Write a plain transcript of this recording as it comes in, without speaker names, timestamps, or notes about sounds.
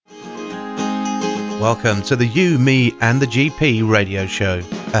Welcome to the You, Me and the GP radio show,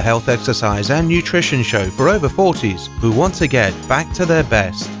 a health, exercise and nutrition show for over 40s who want to get back to their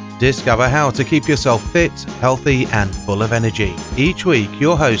best. Discover how to keep yourself fit, healthy and full of energy. Each week,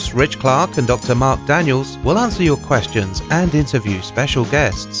 your hosts Rich Clark and Dr. Mark Daniels will answer your questions and interview special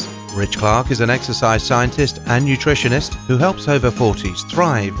guests. Rich Clark is an exercise scientist and nutritionist who helps over 40s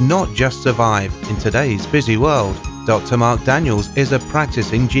thrive, not just survive, in today's busy world. Dr. Mark Daniels is a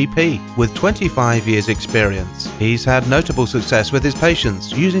practicing GP with 25 years experience. He's had notable success with his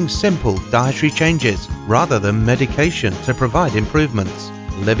patients using simple dietary changes rather than medication to provide improvements.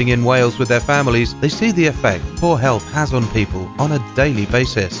 Living in Wales with their families, they see the effect poor health has on people on a daily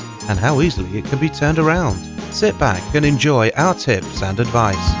basis and how easily it can be turned around. Sit back and enjoy our tips and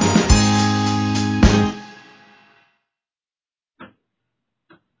advice.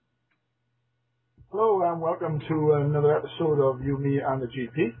 Hello and welcome to another episode of You, Me and the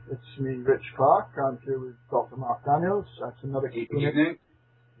GP. It's me, Rich Clark. I'm here with Dr. Mark Daniels. That's another Q&A.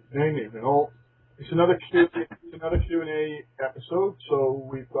 Evening all. It's another Q&A episode, so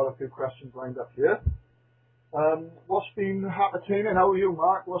we've got a few questions lined up here. What's been happening and how are you,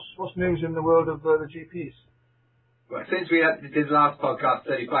 Mark? What's news in the world of the GPs? Well, since we had this last podcast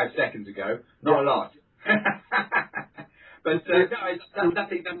 35 seconds ago, not a lot. But no,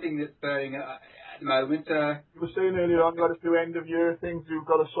 nothing that's burning at the moment. You were saying earlier on you had a few end of year things you've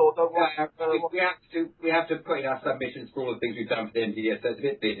got to sort out. We have to put in our submissions for all the things we've done for the end of the year, so it's a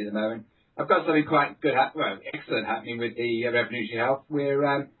bit busy at the moment. I've got something quite good, excellent happening with the Revolutionary Health.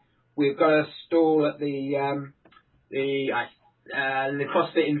 We've got a stall at the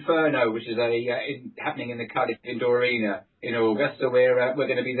CrossFit Inferno, which is happening in the Cardiff Indoor Arena in August. So we're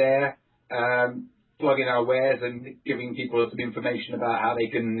going to be there, plugging our wares and giving people some information about how they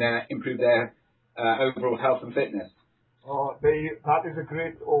can improve their overall health and fitness. That is a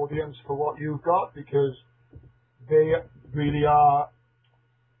great audience for what you've got, because they really are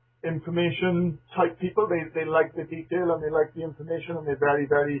information type people. They like the detail and they like the information, and they're very,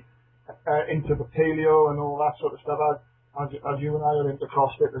 very into the paleo and all that sort of stuff, as you and I are into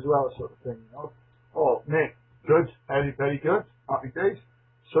CrossFit as well, sort of thing, you know. Oh, mate, good, very, very good, happy days.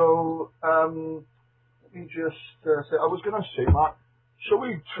 So, let me just say, I was going to say, Mark, shall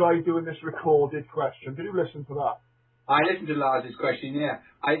we try doing this recorded question? Did you listen to that? I listened to Lars's question, yeah.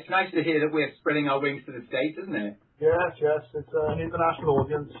 It's nice to hear that we're spreading our wings to the States, isn't it? Yes. It's an international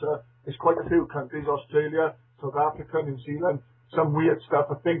audience. There's quite a few countries: Australia, South Africa, New Zealand. Some weird stuff.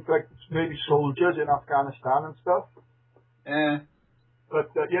 I think like maybe soldiers in Afghanistan and stuff. Yeah.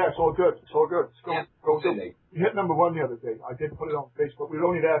 But yeah, it's all good. It's good. Go. Absolutely. We hit number one the other day. I did put it on Facebook. We were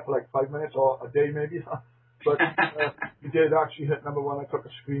only there for like 5 minutes or a day maybe. But we did actually hit number one. I took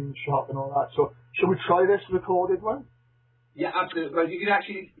a screenshot and all that. So should we try this recorded one? Yeah, absolutely. Well, you can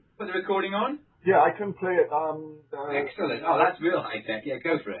actually put the recording on? Yeah, I can play it. Excellent. Oh, that's real high tech. Yeah,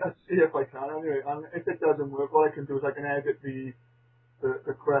 go for it. Let's see if I can. Anyway, and if it doesn't work, what I can do is I can edit the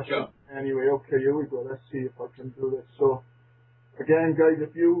question. Sure. Anyway, okay, here we go. Let's see if I can do this. So, again, guys,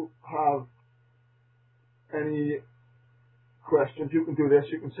 if you have any questions, you can do this.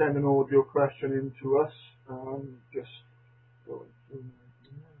 You can send an audio question in to us. Just going through my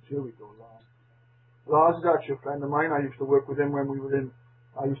emails. Here we go, Lars. Lars is actually a friend of mine. I used to work with him when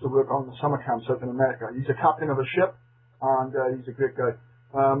I used to work on the summer camps out in America. He's a captain of a ship, and he's a great guy.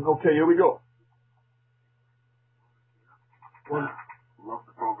 Okay, here we go. Love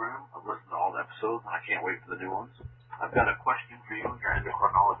the program. I've listened to all the episodes, and I can't wait for the new ones. I've got a question for you and your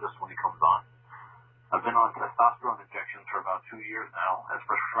endocrinologist when he comes on. I've been on testosterone injections for about 2 years now, as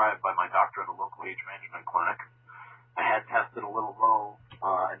prescribed by my doctor at a local age management clinic. I had tested a little low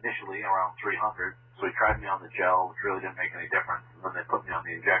initially, around 300, so he tried me on the gel, which really didn't make any difference, and then they put me on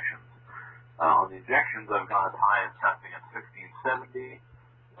the injections. On the injections, I've gone as high as testing at 1670,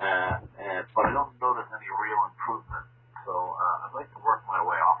 but I don't notice any real improvement, so I'd like to work my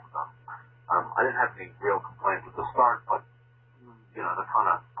way off of them. I didn't have any real complaints at the start, but they're kind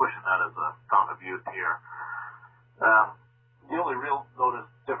of pushing that as a fountain of youth here. The only real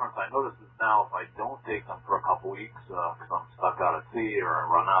difference I notice is now if I don't take them for a couple weeks because I'm stuck out at sea or I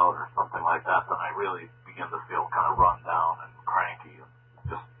run out or something like that, then I really begin to feel kind of run down and cranky and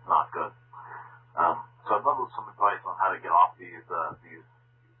just not good. So I'd love some advice on how to get off these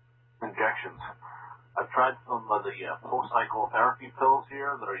injections. I've tried some of the post-cycle therapy pills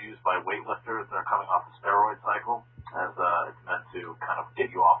here that are used by weightlifters that are coming off the steroid cycle, as it's meant to kind of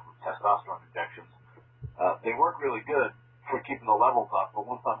get you off of testosterone injections. They work really good for keeping the levels up, but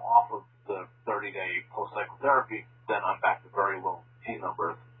once I'm off of the 30-day post-cycle therapy, then I'm back to very low T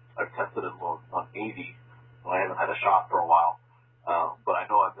numbers. I've tested it low on 80, and I haven't had a shot for a while, but I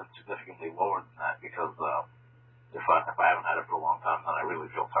know I've been significantly lower than that because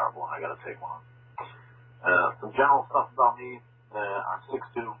I got to take one. Some general stuff about me. I'm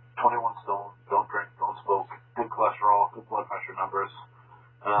 6'2", 21 stone, don't drink, don't smoke, good cholesterol, good blood pressure numbers.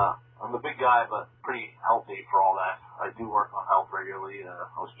 I'm a big guy, but pretty healthy for all that. I do work on health regularly.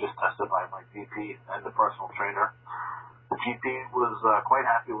 I was just tested by my GP and the personal trainer. The GP was quite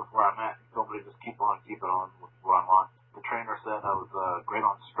happy with where I'm at. He told me to just keep on keeping on with where I'm on. The trainer said I was great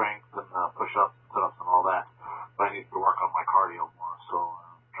on strength and push-ups, sit-ups, and all that, but I need to work on my cardio more, so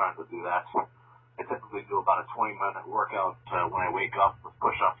I'm trying to do that. I typically do about a 20-minute workout when I wake up with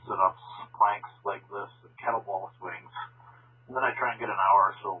push-ups, sit-ups, planks, leg lifts, and kettlebell swings. And then I try and get an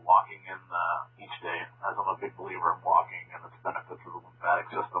hour or so walking in each day, as I'm a big believer in walking and its benefits of the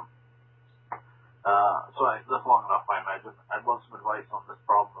lymphatic system. So that's long enough, I imagine. I'd love some advice on this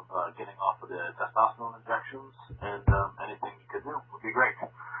problem of getting off of the testosterone injections, and anything you could do would be great.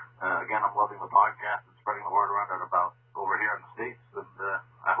 Again, I'm loving the podcast and spreading the word around it about over here in the States, and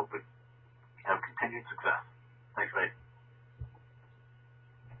I hope it have continued success. Thanks, mate.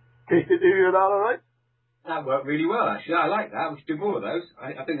 Keith, did you hear that all right? That worked really well, actually. I like that. We should do more of those.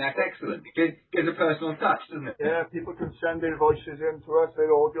 I think that's excellent. It gives a personal touch, doesn't it? Yeah, people can send their voices in to us, their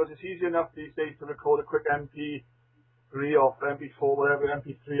audios. It's easy enough these days to record a quick MP3 or MP4, whatever,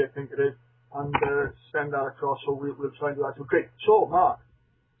 MP3 I think it is, and send that across, so we'll try and do that. So great. So, Mark.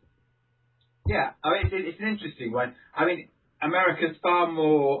 Yeah, I mean, it's an interesting one. I mean, America's far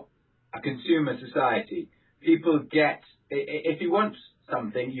more a consumer society. People get, if you want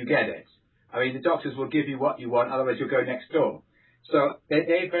something, you get it. I mean, the doctors will give you what you want, otherwise you'll go next door. So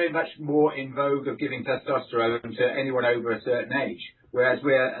they're very much more in vogue of giving testosterone to anyone over a certain age, whereas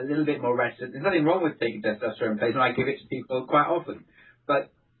we're a little bit more reticent. There's nothing wrong with taking testosterone pills, and I give it to people quite often.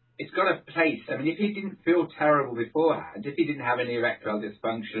 But it's got a place. I mean, if he didn't feel terrible beforehand, if he didn't have any erectile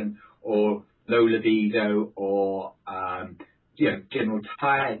dysfunction or low libido or general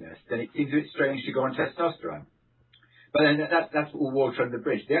tiredness, then it seems a bit strange to go on testosterone. But then that's all water under the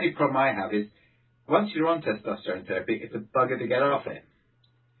bridge. The only problem I have is once you're on testosterone therapy, it's a bugger to get off it,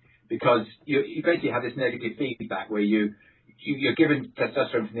 because you basically have this negative feedback where you're given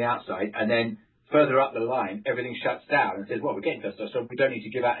testosterone from the outside, and then further up the line, everything shuts down and says, well, we're getting testosterone, we don't need to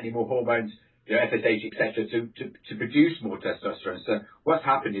give out any more hormones, FSH, etc., to produce more testosterone. So what's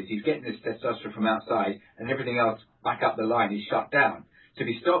happened is he's getting this testosterone from outside, and everything else back up the line is shut down. So if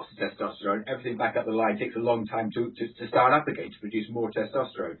he stops the testosterone, everything back up the line takes a long time to start up again, to produce more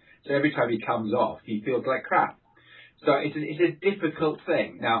testosterone. So every time he comes off, he feels like crap. So it's a difficult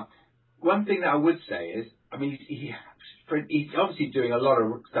thing. Now, one thing that I would say is, I mean, he's obviously doing a lot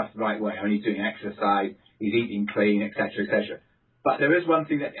of stuff the right way. I mean, he's doing exercise, he's eating clean, etc., etc. But there is one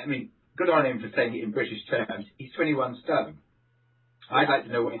thing that, I mean, good on him for saying it in British terms. He's 21 stone. I'd like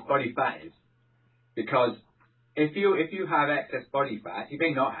to know what his body fat is, because if you have excess body fat, you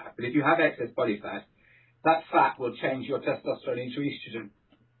may not have, but if you have excess body fat, that fat will change your testosterone into estrogen,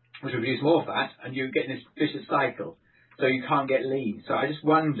 which will produce more fat, and you get in this vicious cycle. So you can't get lean. So I just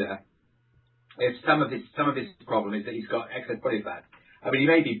wonder if some of his problem is that he's got excess body fat. I mean, he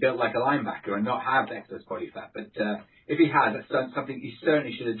may be built like a linebacker and not have excess body fat, but if he has, that's something he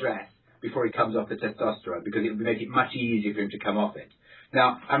certainly should address before he comes off the testosterone, because it would make it much easier for him to come off it.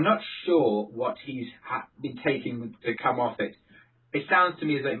 Now, I'm not sure what he's been taking to come off it. It sounds to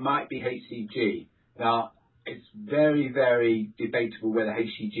me as though it might be HCG. Now, it's very, very debatable whether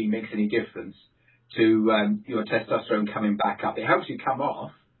HCG makes any difference to your testosterone coming back up. It helps you come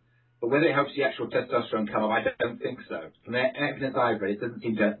off, but whether it helps the actual testosterone come up, I don't think so. From the evidence I've read, it doesn't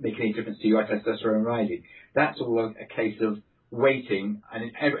seem to make any difference to your testosterone rising. That's all a case of waiting, and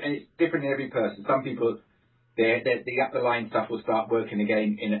it's different in every person. Some people, the up the line stuff will start working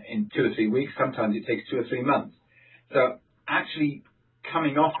again in 2 or 3 weeks. Sometimes it takes 2 or 3 months. So actually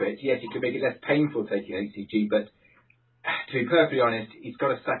coming off it, yes, it could make it less painful taking HCG, but to be perfectly honest, he's got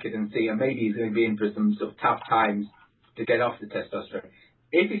to suck it and see, and maybe he's going to be in for some sort of tough times to get off the testosterone.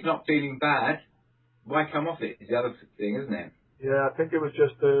 If he's not feeling bad, why come off it? Is the other thing, isn't it? Yeah, I think it was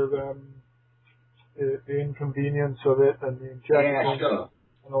just the inconvenience of it and the injection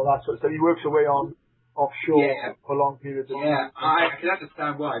and all that sort of stuff. He works away on offshore for long periods of time. Yeah, I can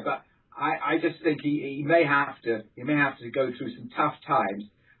understand why, but I just think he may have to go through some tough times.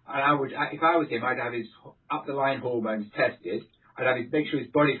 And if I was him, I'd have his up the line hormones tested. I'd have make sure his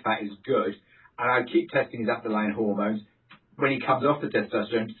body fat is good, and I'd keep testing his up the line hormones when he comes off the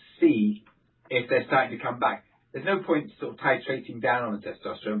testosterone to see if they're starting to come back. There's no point sort of titrating down on the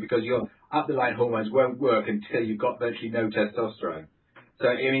testosterone, because your up the line hormones won't work until you've got virtually no testosterone. So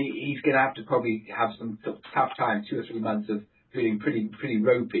I mean, he's going to have to probably have some sort of tough time, 2 or 3 months of feeling pretty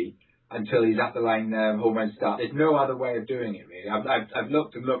ropey, until his upper-line hormones start. There's no other way of doing it, really. I've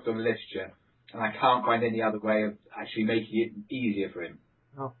looked and looked on the literature, and I can't find any other way of actually making it easier for him.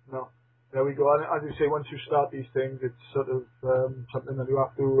 No. There we go. And as you say, once you start these things, it's sort of something that you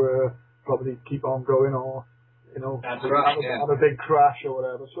have to probably keep on going, or That's right, have a big crash or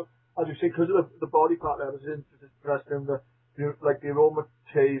whatever. So as you say, because of the body part levels, it's interesting like the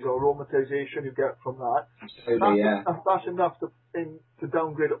aromatization you get from that. Absolutely, That's enough to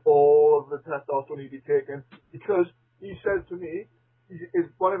downgrade all of the testosterone he'd be taking, because he said to me,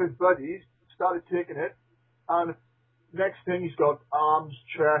 one of his buddies started taking it, and next thing he's got arms,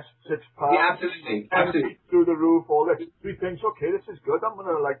 chest, six-pack, Yeah, absolutely. through the roof, all this. So he thinks, okay, this is good, I'm going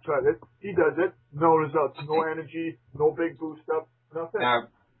to try this. He does it, no results, no energy, no big boost up, nothing. Now,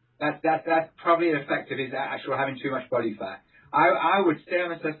 that's probably an effect of his actual having too much body fat. I would stay on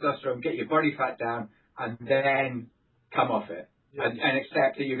the testosterone, get your body fat down, and then come off it, and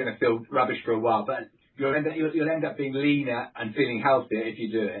accept that you're going to feel rubbish for a while, but you'll end up being leaner and feeling healthier if you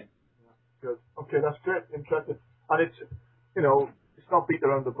do it. Yeah, good. Okay, that's great. Interesting. And it's, it's not beat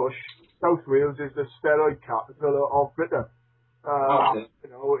around the bush. South Wales is the steroid capital of Britain.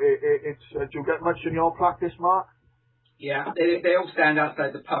 It's. Do you get much in your practice, Mark? Yeah, they all stand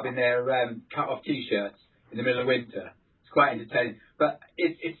outside the pub in their cut-off t-shirts in the middle of winter. It's quite entertaining, but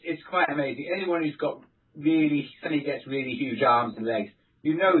it's quite amazing. Anyone who's got suddenly gets really huge arms and legs,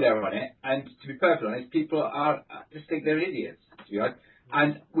 they're on it. And to be perfectly honest, people just think they're idiots, to be honest.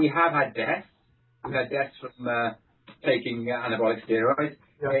 And we have had deaths. We've had deaths from taking anabolic steroids.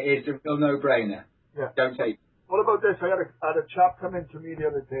 Yeah. It is a real no-brainer. Yeah. Don't take it. What about this? I had a chap come in to me the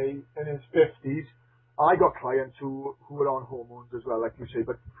other day in his 50s. I got clients who were on hormones as well, like you say,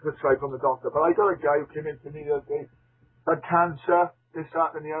 but prescribed from the doctor. But I got a guy who came in to me the other day, had cancer, this,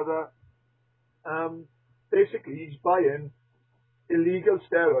 that, and the other. Basically, he's buying illegal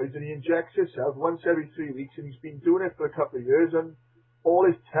steroids and he injects himself once every 3 weeks, and he's been doing it for a couple of years. And all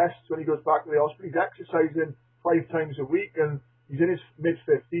his tests, when he goes back to the hospital, he's exercising 5 times a week, and he's in his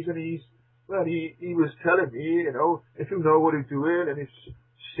mid-50s, and he was telling me, if you know what he's doing, and it's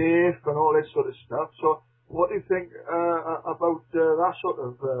safe and all this sort of stuff. So what do you think about that sort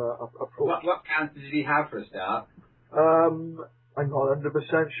of approach? What cancer did he have for a start? I'm not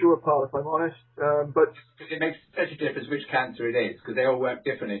 100% sure, pal, if I'm honest. But it makes such a difference which cancer it is, because they all work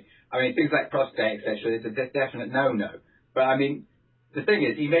differently. I mean, things like prostate, etc., it's a definite no-no. But I mean, the thing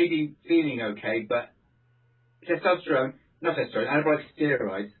is, he may be feeling okay, but anabolic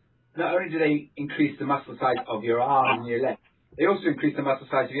steroids, not only do they increase the muscle size of your arms and your legs, they also increase the muscle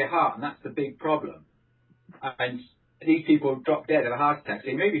size of your heart, and that's the big problem. And these people drop dead of a heart attack. So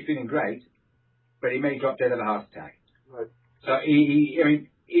he may be feeling great, but he may drop dead of a heart attack. Right. So even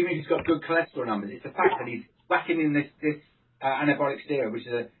if he's got good cholesterol numbers, it's the fact that he's whacking in this anabolic steroid, which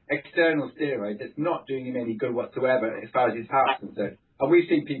is an external steroid that's not doing him any good whatsoever as far as his heart's concerned. And we've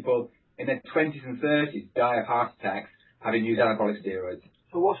seen people in their 20s and 30s die of heart attacks having used anabolic steroids.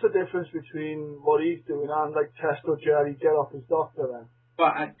 So what's the difference between what he's doing and Testosterone he get off his doctor then?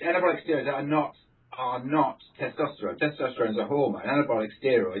 But anabolic steroids are not testosterone. Testosterone is a hormone. Anabolic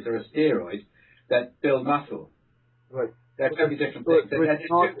steroids are a steroid that build muscle. Right. They're totally different things. They're two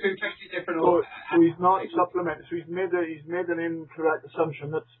totally different. So he's not supplementing. So he's made an incorrect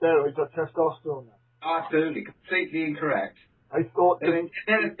assumption that steroids are testosterone. Absolutely, completely incorrect. I thought there's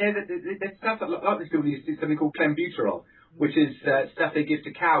stuff that a lot of these people use something called clenbuterol, which is stuff they give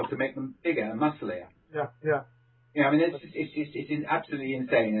to cows to make them bigger and musclier. Yeah. I mean, it's absolutely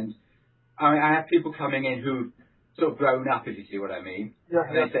insane. And I mean, I have people coming in who've sort of grown up, if you see what I mean. Yeah.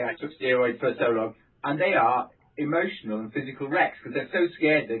 And they say, I took steroids for so long, and they are emotional and physical wrecks because they're so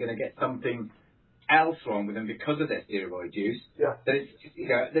scared they're going to get something else wrong with them because of their steroid use. Yeah. That it's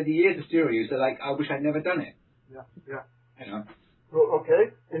that the years of steroid use, they're like, I wish I'd never done it. Yeah. Okay,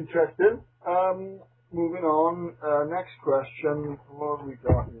 interesting. Moving on. Next question. What have we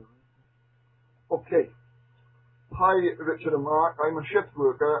got here? Okay. Hi, Richard and Mark. I'm a shift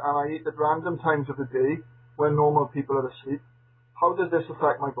worker and I eat at random times of the day when normal people are asleep. How does this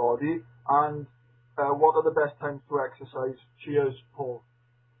affect my body? And what are the best times to exercise? Cheers, Paul.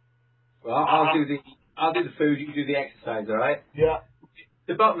 Well, I'll do the food. You do the exercise. All right. Yeah.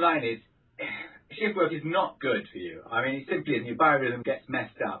 The bottom line is, shift work is not good for you. I mean, it simply isn't. Your biorhythm gets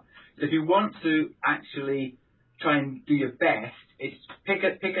messed up. So if you want to actually try and do your best, it's pick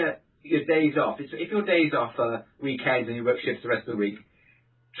your days off. If your days off are weekends and you work shifts the rest of the week,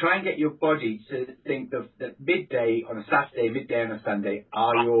 try and get your body to think that midday on a Saturday, midday on a Sunday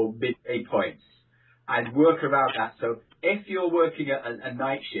are your midday points, and work around that. So if you're working a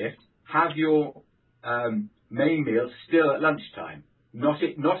night shift, have your main meal still at lunchtime. not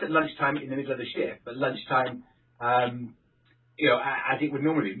at lunchtime in the middle of the shift, but lunchtime, as it would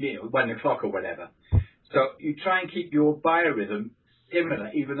normally be, 1 o'clock or whatever. So you try and keep your biorhythm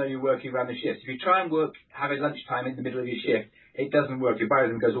similar, even though you're working around the shifts. If you try and have a lunchtime in the middle of your shift, it doesn't work. Your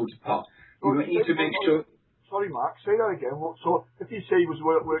biorhythm goes all to pot. You need to make sure. Sorry, Mark, say that again. So if you say he was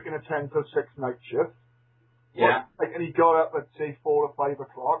working a 10 till 6 night shift, yeah, and he got up at say 4 or 5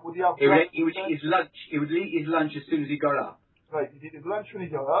 o'clock, would he have? He would eat his lunch. He would eat his lunch as soon as he got up. Right, he'd eat his lunch when he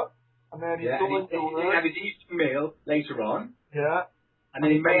got up, and then he'd go into work. He'd have his evening meal later on. Yeah. And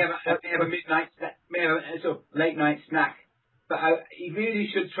then he may have a midnight, late night snack. But he really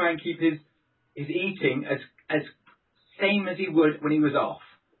should try and keep his eating as same as he would when he was off.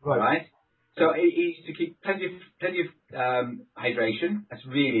 Right? So he needs to keep plenty of hydration. That's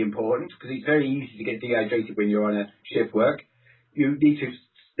really important because it's very easy to get dehydrated when you're on a shift work. You need to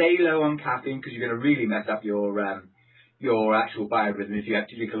stay low on caffeine because you're going to really mess up your actual biorhythm if you have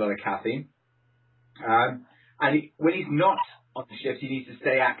to drink a lot of caffeine. When he's not on the shift, he needs to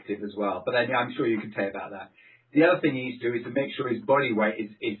stay active as well. But then I'm sure you can tell about that. The other thing he needs to do is to make sure his body weight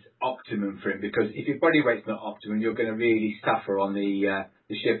is optimum for him, because if your body weight's not optimum, you're going to really suffer on the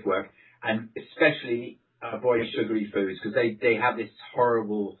shift work, and especially avoid sugary foods because they have this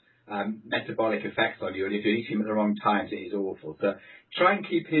horrible metabolic effects on you, and if you're eating them at the wrong times, it is awful. So try and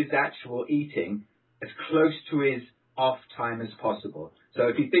keep his actual eating as close to his off time as possible. So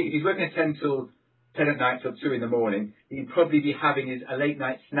if he's working at 10 at night till 2 in the morning, he'd probably be having a late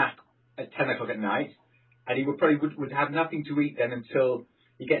night snack at 10 o'clock at night, and he would have nothing to eat then until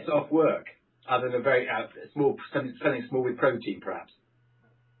he gets off work, other than a very something small with protein, perhaps.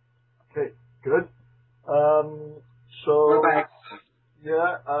 Okay, good. What about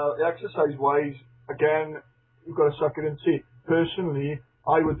exercise? Exercise-wise, again, you've got to suck it and see. Personally,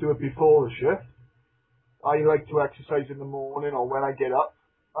 I would do it before the shift. I like to exercise in the morning or when I get up.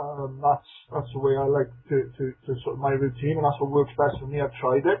 That's the way I like to sort of my routine, and that's what works best for me. I've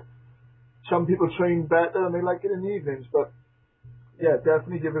tried it. Some people train better and they like it in the evenings, but yeah,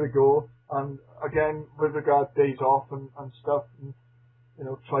 definitely give it a go. And again, with regard to days off and stuff, and,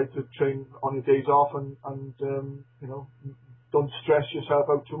 try to train on your days off and don't stress yourself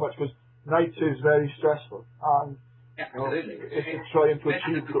out too much, because nights is very stressful. And absolutely. If you're trying to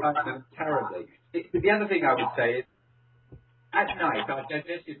achieve terribly. The other thing I would say is, at night, our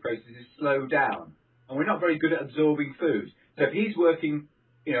digestive processes slow down, and we're not very good at absorbing food. So if he's working,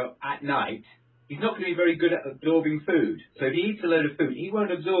 at night, he's not going to be very good at absorbing food. So if he eats a load of food, he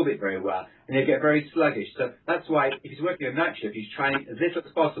won't absorb it very well, and he'll get very sluggish. So that's why, if he's working a night shift, he's trying as little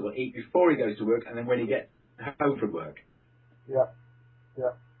as possible eat before he goes to work, and then when he gets home from work. Yeah.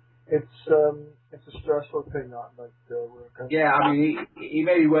 It's a stressful thing, that night work. Yeah, I mean, he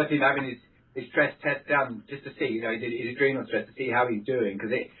may be worth him having his stress test done just to see, his adrenal stress, to see how he's doing,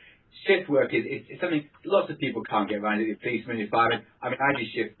 because shift work is something lots of people can't get around. Your policeman, your fireman. I mean, I did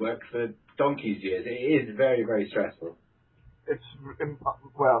shift work for donkey's years. It is very, very stressful. It's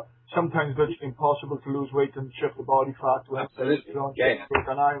sometimes virtually impossible to lose weight and shift the body fat. Absolutely. Yeah.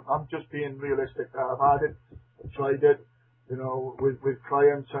 And I'm just being realistic. I've had it, I've tried it, with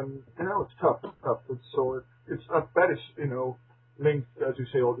clients, and it's tough. It's I bet it's linked, as you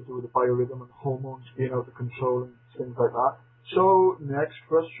say, all to do with the biorhythm and hormones being out of control and things like that. So next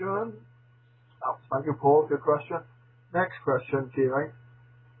question. Thank you, Paul, for your question. Next question, Kieran.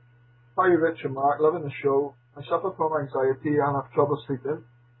 Hi, Rich and Mark. Loving the show. I suffer from anxiety and have trouble sleeping.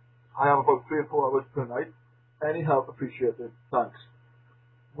 I have about 3 or 4 hours per night. Any help appreciated. Thanks.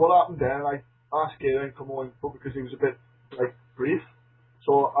 What happened then? I asked Kieran for more info because he was a bit brief.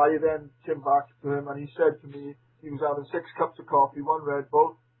 So I then came back to him and he said to me he was having 6 cups of coffee, 1 Red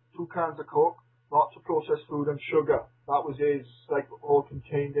Bull, 2 cans of Coke, lots of processed food and sugar. That was his, all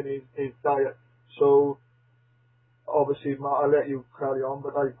contained in his diet. So obviously, I'll let you carry on,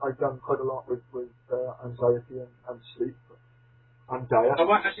 but I've done quite a lot with anxiety and sleep and diet.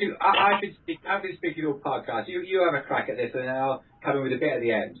 I've been speaking to a podcast. You have a crack at this, and then I'll come in with a bit at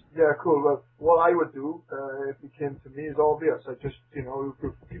the end. Yeah, cool. Well, what I would do if it came to me is obvious. I just,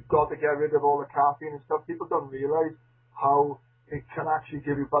 you've got to get rid of all the caffeine and stuff. People don't realise how it can actually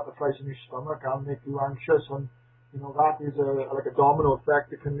give you butterflies in your stomach and make you anxious, and that is like a domino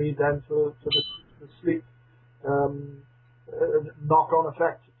effect. It can lead then to the sleep. Knock-on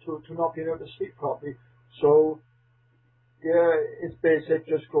effect to not being able to sleep properly. So yeah, it's basic.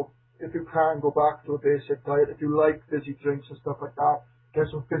 Just if you can, go back to a basic diet. If you like fizzy drinks and stuff like that, get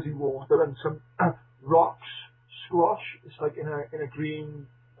some fizzy water and some rocks squash. It's like in a green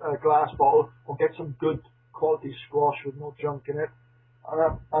glass bottle, or get some good quality squash with no junk in it. And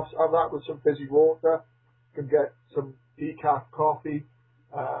have that with some fizzy water. You can get some decaf coffee,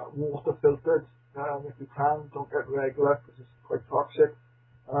 water filtered, if you can. Don't get regular because it's quite toxic.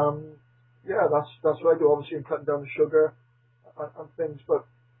 That's what I do. Obviously, I'm cutting down the sugar and things, but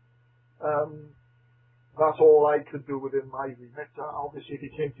that's all I could do within my remit. Obviously, if he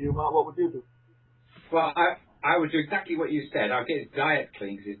came to you, Matt, what would you do? Well, I would do exactly what you said. I'd get his diet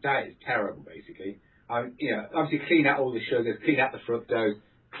clean, because his diet is terrible, basically. Obviously clean out all the sugars, clean out the fructose,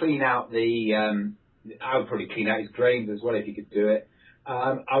 clean out I would probably clean out his grains as well if he could do it.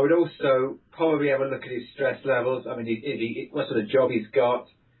 I would also probably have a look at his stress levels. I mean, what sort of job he's got.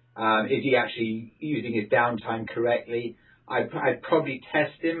 Is he actually using his downtime correctly? I'd probably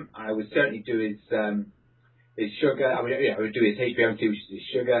test him. I would certainly do his sugar. I would do his HbA1c, which is his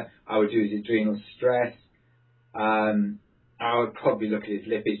sugar. I would do his adrenal stress. I would probably look at his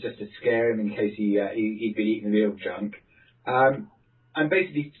lipids just to scare him in case he'd been eating real junk. And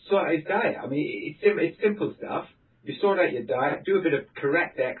basically sort out his diet. I mean, it's simple stuff. You sort out your diet, do a bit of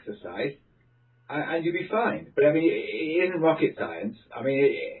correct exercise, and you'll be fine. But I mean, it isn't rocket science. I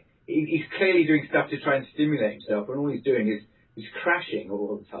mean, he's clearly doing stuff to try and stimulate himself, and all he's doing is he's crashing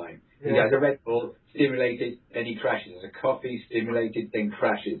all the time. Yeah. He has a Red Bull, stimulated, then he crashes. Has a coffee, stimulated, then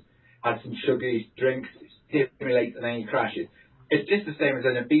crashes. Has some sugary drinks, stimulates, and then he crashes. It's just the same as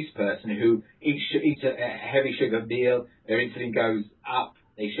an obese person who eats a heavy sugar meal, their insulin goes up,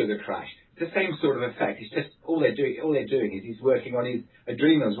 they sugar crash. It's the same sort of effect. It's just all they're doing is he's working on his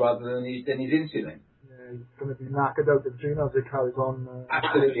adrenals rather than his insulin. Yeah, he's going to be knackered out the adrenals if he carries on.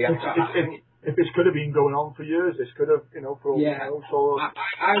 Absolutely. If this could have been going on for years, this could have, for all we know. So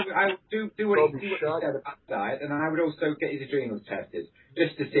I would do what he said about diet, and I would also get his adrenals tested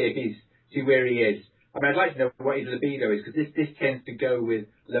just to see where he is. I mean, I'd like to know what his libido is, because this tends to go with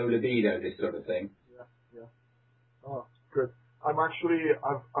low libido, this sort of thing. Yeah. Oh, good. I've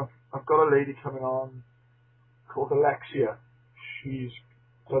got a lady coming on called Alexia. She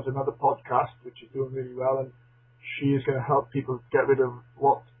does another podcast, which is doing really well, and she is going to help people get rid of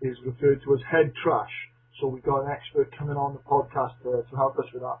what is referred to as head trash. So we've got an expert coming on the podcast to help us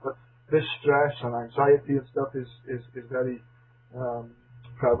with that. But this stress and anxiety and stuff is very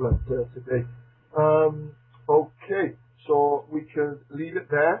prevalent today. Okay, so we can leave it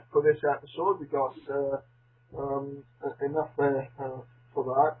there for this episode. We got enough there for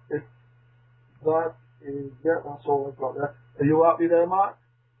that. If that is, that's all I've got there. Are you happy there, Mark?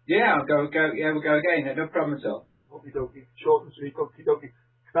 Yeah, we'll go again. No problem at all. Okie dokie. Short and sweet. Okie dokie.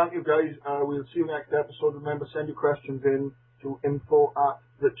 Thank you, guys. We'll see you next episode. Remember, send your questions in to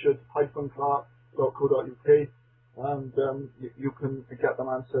info@richard-clark.co.uk. And you can get them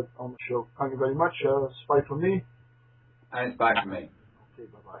answered on the show. Thank you very much. It's bye from me. And it's bye from me. Okay,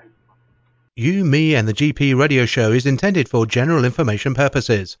 bye-bye. You, Me and the GP radio show is intended for general information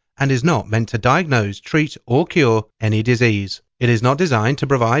purposes and is not meant to diagnose, treat or cure any disease. It is not designed to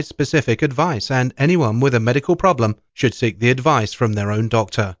provide specific advice, and anyone with a medical problem should seek the advice from their own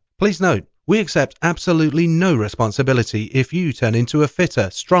doctor. Please note, we accept absolutely no responsibility if you turn into a fitter,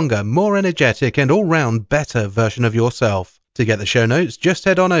 stronger, more energetic and all-round better version of yourself. To get the show notes, just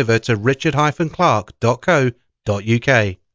head on over to richard-clark.co.uk.